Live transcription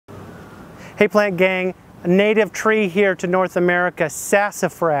Hey Plant Gang, a native tree here to North America,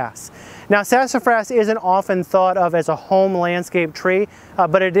 sassafras. Now sassafras isn't often thought of as a home landscape tree,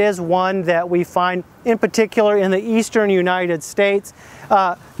 but it is one that we find in particular in the eastern United States.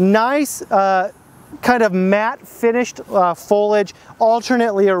 Nice kind of matte finished foliage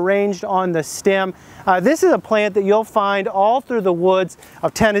alternately arranged on the stem. This is a plant that you'll find all through the woods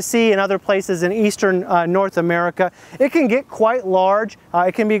of Tennessee and other places in eastern North America. It can get quite large.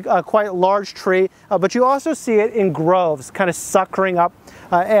 It can be a quite large tree, but you also see it in groves, kind of suckering up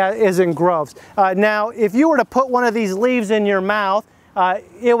as in groves. Now, if you were to put one of these leaves in your mouth,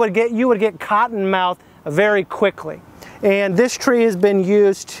 you would get cotton mouth very quickly. And this tree has been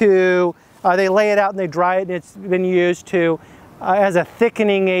used to they lay it out and they dry it, and it's been used to as a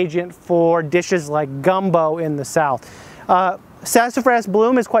thickening agent for dishes like gumbo in the South. Sassafras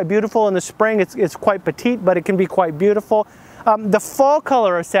bloom is quite beautiful in the spring. It's quite petite, but it can be quite beautiful. The fall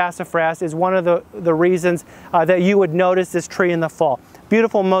color of sassafras is one of the reasons that you would notice this tree in the fall.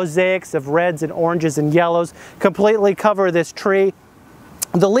 Beautiful mosaics of reds and oranges and yellows completely cover this tree.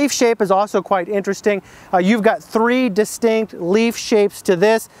 The leaf shape is also quite interesting. You've got three distinct leaf shapes to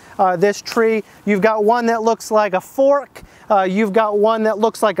this tree. You've got one that looks like a fork, you've got one that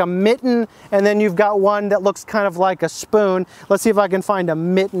looks like a mitten, and then you've got one that looks kind of like a spoon. Let's see if I can find a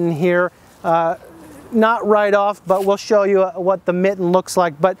mitten here. Not right off, but we'll show you what the mitten looks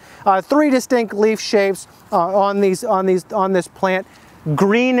like. But three distinct leaf shapes on this plant.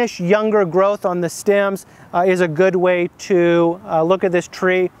 Greenish, younger growth on the stems is a good way to look at this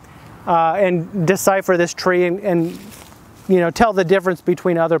tree and decipher this tree and you know, tell the difference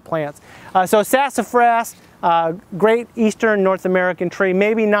between other plants. So sassafras, great eastern North American tree,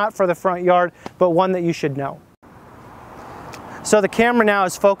 maybe not for the front yard, but one that you should know. So the camera now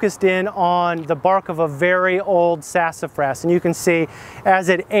is focused in on the bark of a very old sassafras, and you can see as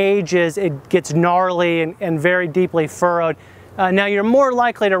it ages, it gets gnarly and very deeply furrowed. Now you're more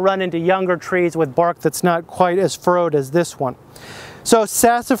likely to run into younger trees with bark that's not quite as furrowed as this one. So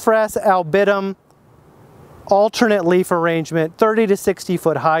Sassafras albidum, alternate leaf arrangement, 30 to 60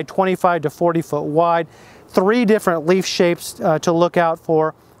 foot high, 25 to 40 foot wide. Three different leaf shapes to look out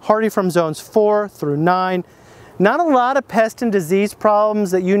for, hardy from zones 4 through 9. Not a lot of pest and disease problems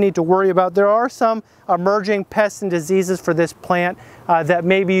that you need to worry about. There are some emerging pests and diseases for this plant that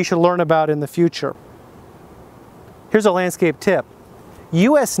maybe you should learn about in the future. Here's a landscape tip.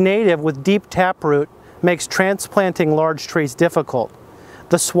 U.S. native with deep taproot makes transplanting large trees difficult.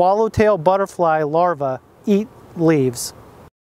 The swallowtail butterfly larvae eat leaves.